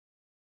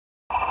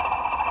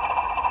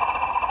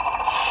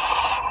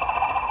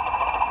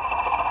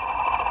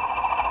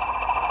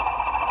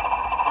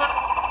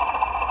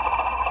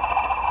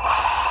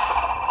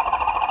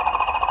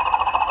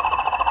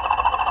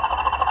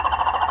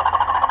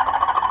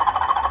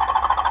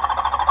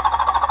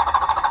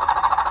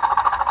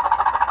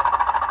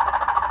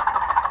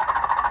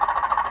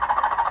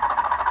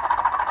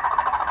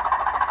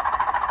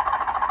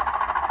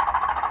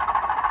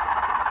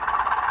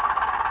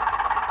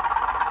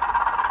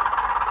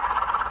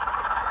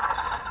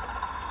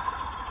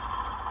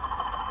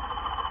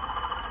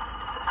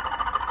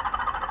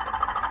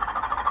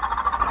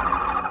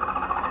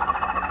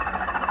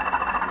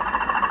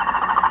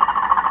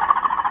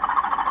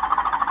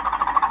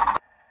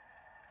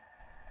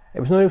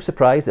 was no real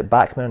surprise that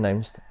Bachmann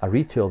announced a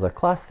retool of their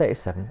Class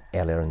 37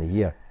 earlier in the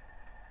year.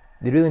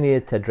 They really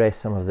needed to address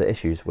some of the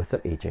issues with their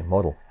ageing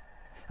model,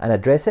 and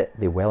address it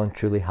they well and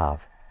truly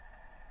have.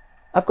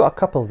 I've got a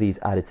couple of these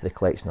added to the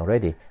collection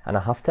already, and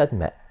I have to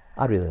admit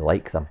I really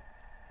like them.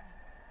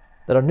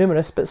 There are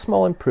numerous but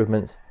small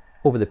improvements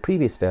over the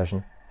previous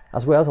version,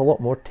 as well as a lot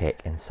more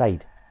tech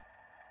inside.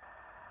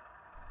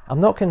 I'm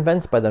not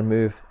convinced by their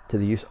move to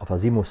the use of a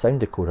Zemo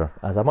sound decoder,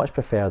 as I much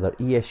prefer their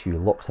ESU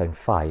Locksound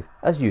 5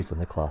 as used on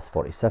the Class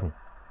 47.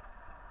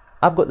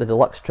 I've got the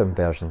deluxe trim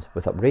versions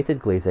with uprated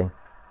glazing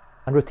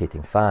and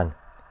rotating fan.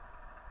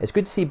 It's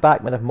good to see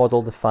Bachmann have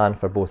modelled the fan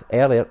for both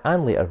earlier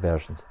and later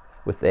versions,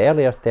 with the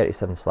earlier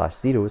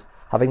 37/0s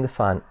having the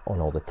fan on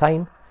all the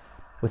time,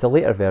 with the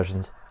later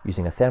versions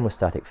using a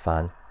thermostatic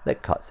fan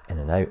that cuts in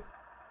and out.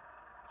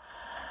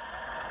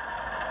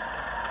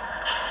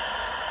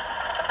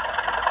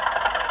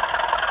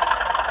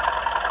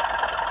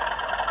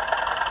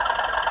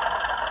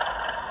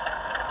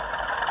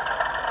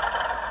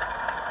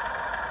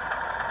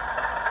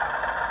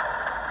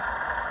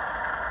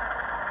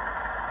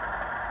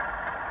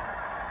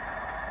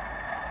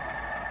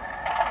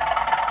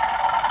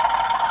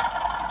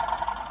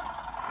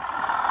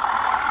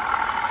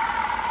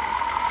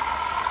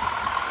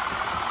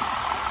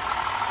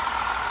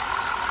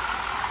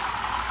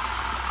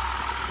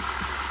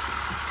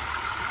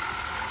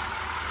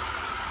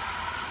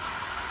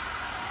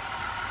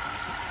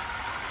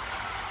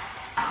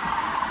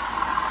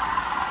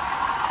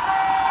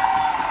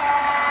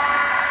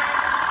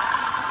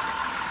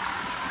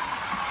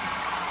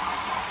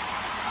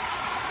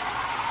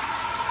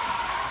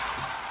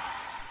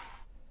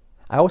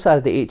 I also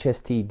added the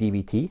HST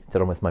DVT to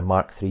run with my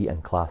Mark III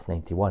and Class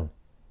 91.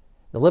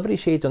 The livery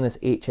shades on this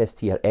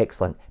HST are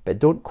excellent, but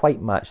don't quite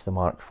match the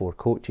Mark IV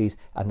coaches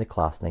and the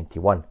Class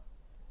 91.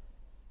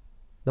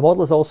 The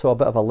model is also a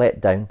bit of a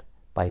letdown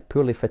by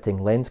poorly fitting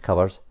lens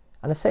covers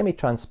and a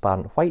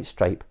semi-transparent white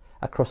stripe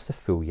across the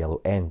full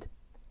yellow end.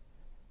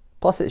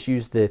 Plus it's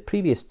used the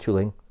previous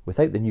tooling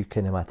without the new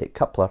kinematic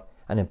coupler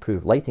and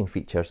improved lighting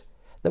features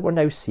that we're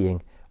now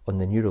seeing on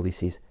the new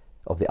releases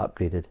of the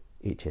upgraded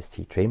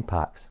HST train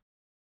packs.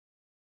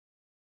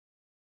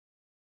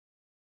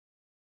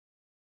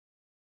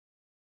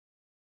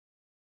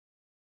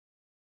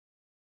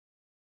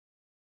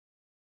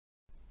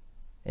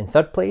 In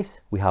third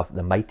place, we have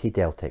the mighty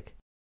Deltic.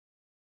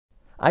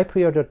 I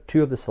pre-ordered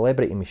two of the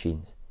celebrity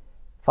machines,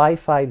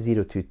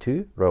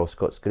 55022 Royal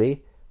Scots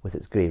Grey with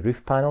its grey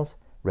roof panels,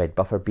 red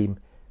buffer beam,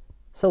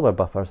 silver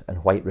buffers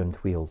and white rimmed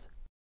wheels.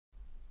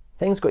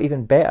 Things got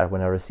even better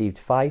when I received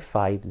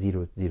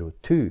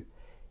 55002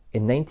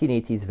 in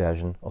 1980s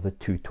version of the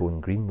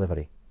two-tone green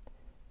livery.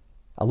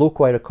 A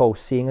loco I recall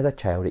seeing as a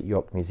child at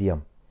York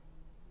Museum,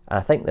 and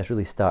I think this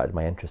really started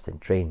my interest in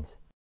trains.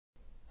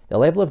 The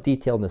level of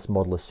detail in this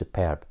model is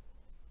superb,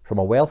 from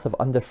a wealth of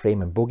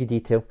underframe and bogie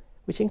detail,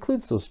 which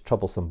includes those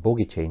troublesome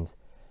bogie chains,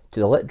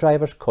 to the lit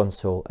driver's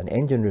console and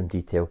engine room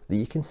detail that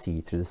you can see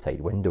through the side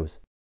windows.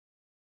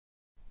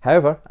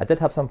 However, I did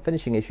have some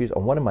finishing issues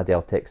on one of my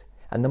Deltics,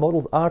 and the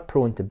models are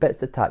prone to bits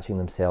detaching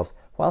themselves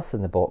whilst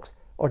in the box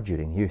or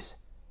during use.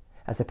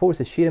 I suppose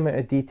the sheer amount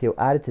of detail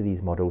added to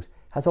these models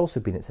has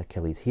also been its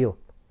Achilles heel.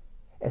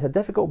 It's a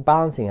difficult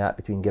balancing act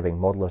between giving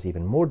modelers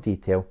even more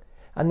detail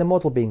and the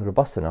model being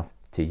robust enough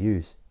to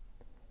use.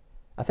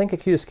 I think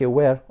accurascale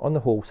were, on the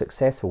whole,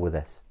 successful with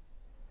this.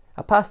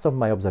 I passed on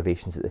my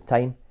observations at the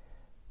time,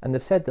 and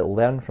they've said they'll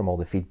learn from all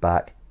the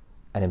feedback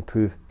and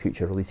improve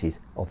future releases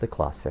of the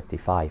Class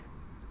 55.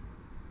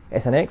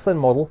 It's an excellent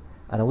model,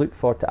 and I look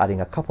forward to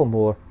adding a couple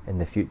more in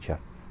the future.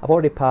 I've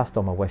already passed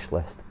on my wish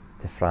list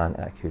to Fran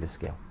at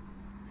accurascale.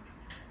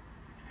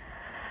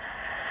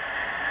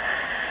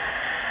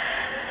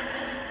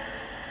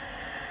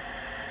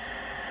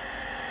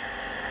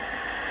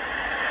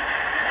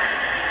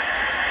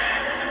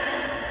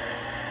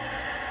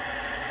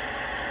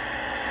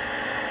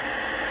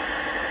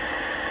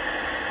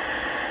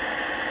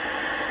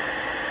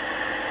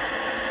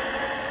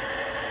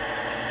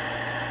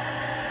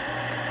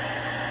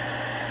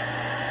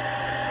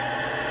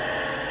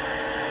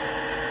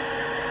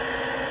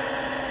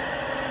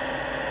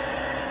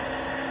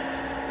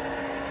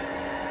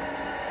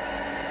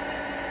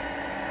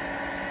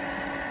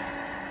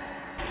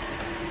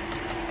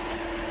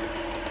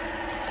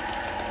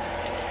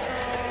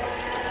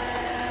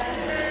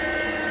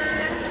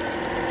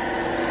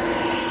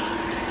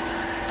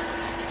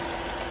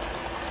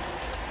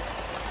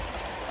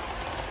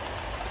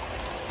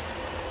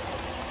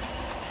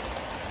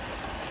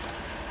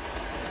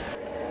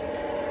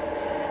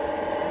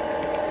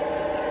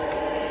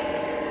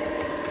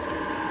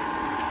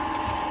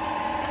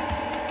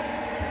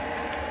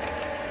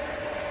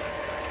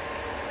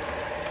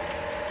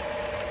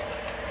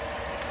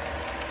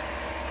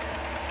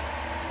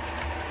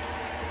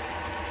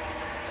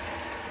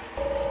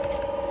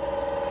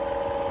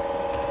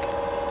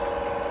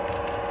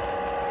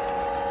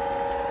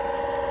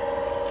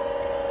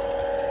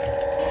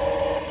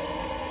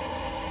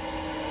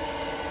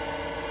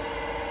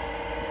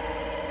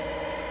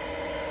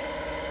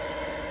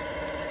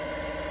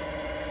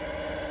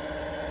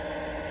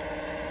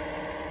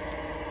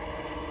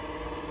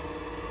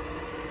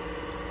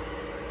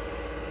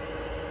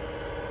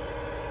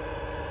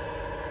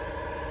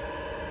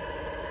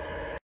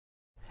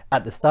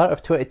 At the start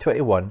of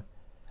 2021,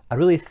 I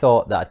really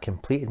thought that I'd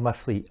completed my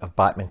fleet of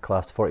Bachmann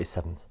Class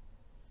 47s.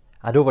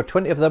 I had over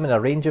 20 of them in a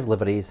range of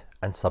liveries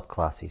and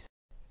subclasses.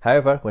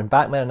 However, when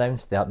Bachmann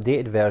announced the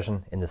updated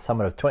version in the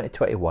summer of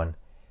 2021,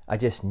 I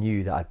just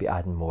knew that I'd be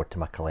adding more to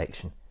my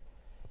collection.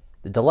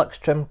 The deluxe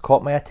trim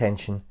caught my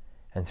attention,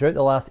 and throughout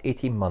the last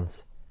 18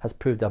 months has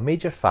proved a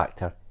major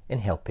factor in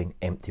helping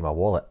empty my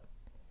wallet.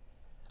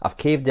 I've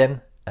caved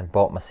in and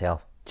bought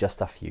myself just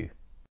a few.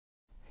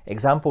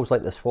 Examples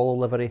like the Swallow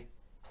livery,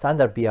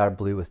 standard BR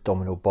blue with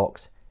domino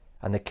box,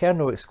 and the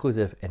Kerno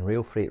exclusive in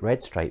rail freight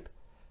red stripe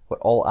were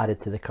all added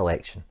to the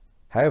collection.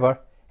 However,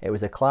 it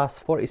was the Class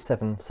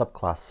 47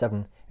 Subclass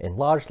 7 in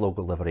large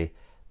logo livery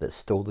that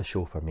stole the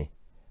show for me.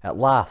 At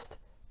last,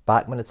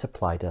 Bachmann had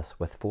supplied us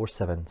with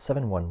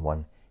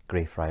 47711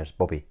 Greyfriars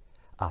Bobby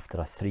after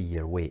a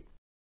 3-year wait.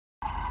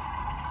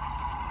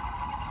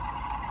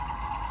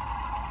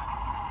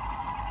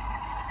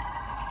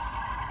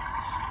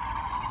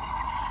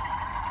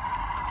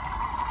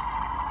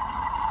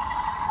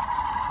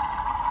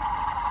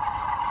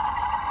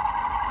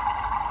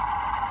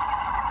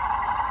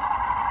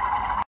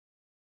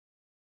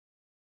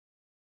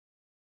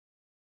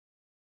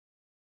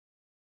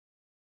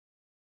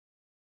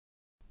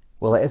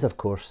 Well, it is of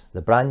course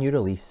the brand new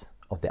release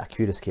of the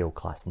accurascale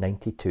Class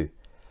 92,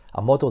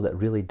 a model that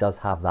really does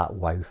have that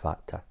wow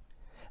factor.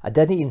 I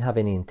didn't even have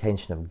any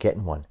intention of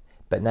getting one,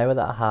 but now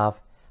that I have,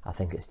 I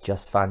think it's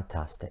just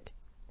fantastic.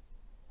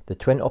 The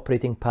twin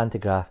operating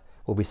pantograph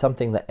will be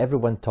something that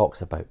everyone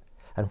talks about,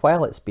 and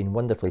while it's been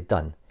wonderfully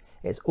done,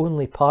 it's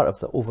only part of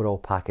the overall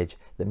package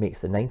that makes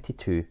the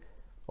 92,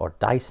 or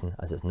Dyson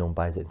as it's known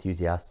by its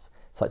enthusiasts,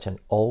 such an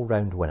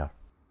all-round winner.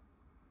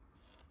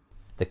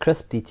 The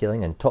crisp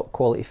detailing and top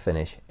quality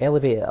finish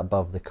elevate it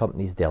above the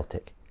company's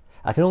Deltic.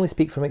 I can only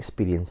speak from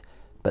experience,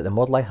 but the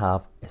model I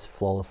have is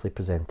flawlessly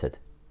presented.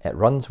 It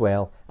runs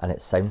well and it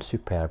sounds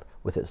superb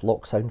with its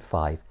Lock Sound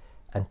 5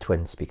 and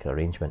twin speaker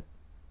arrangement.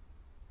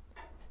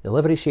 The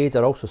livery shades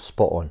are also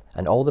spot on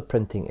and all the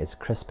printing is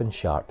crisp and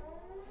sharp.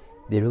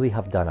 They really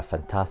have done a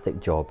fantastic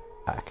job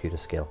at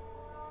accurascale.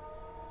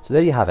 So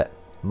there you have it,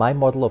 my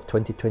model of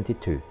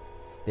 2022,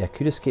 the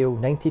accurascale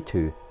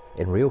 92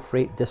 in rail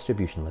freight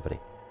distribution livery.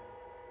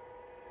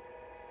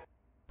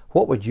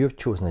 What would you have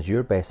chosen as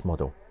your best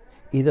model,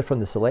 either from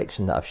the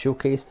selection that I've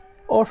showcased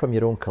or from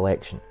your own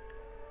collection?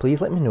 Please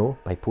let me know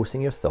by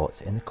posting your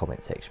thoughts in the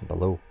comment section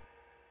below.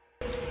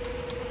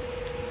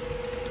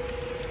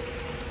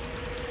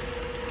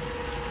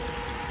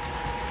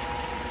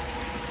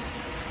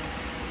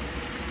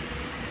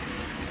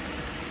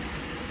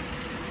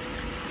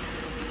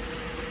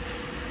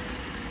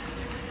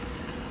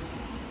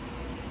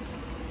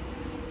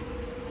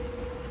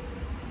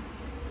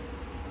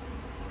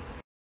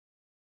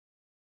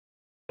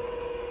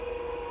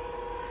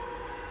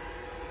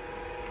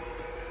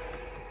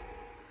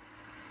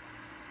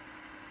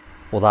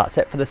 Well, that's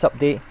it for this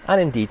update and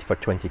indeed for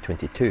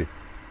 2022.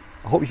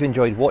 I hope you've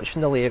enjoyed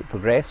watching the layout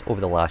progress over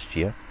the last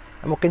year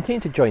and will continue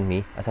to join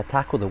me as I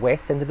tackle the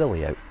west end of the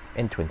layout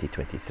in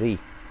 2023.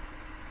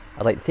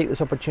 I'd like to take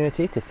this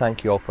opportunity to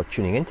thank you all for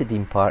tuning into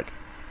Dean Park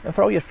and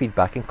for all your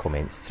feedback and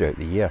comments throughout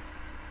the year.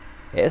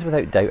 It is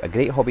without doubt a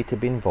great hobby to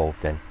be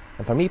involved in,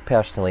 and for me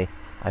personally,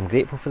 I'm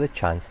grateful for the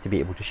chance to be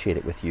able to share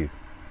it with you.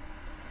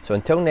 So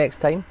until next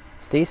time,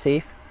 stay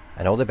safe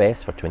and all the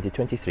best for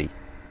 2023.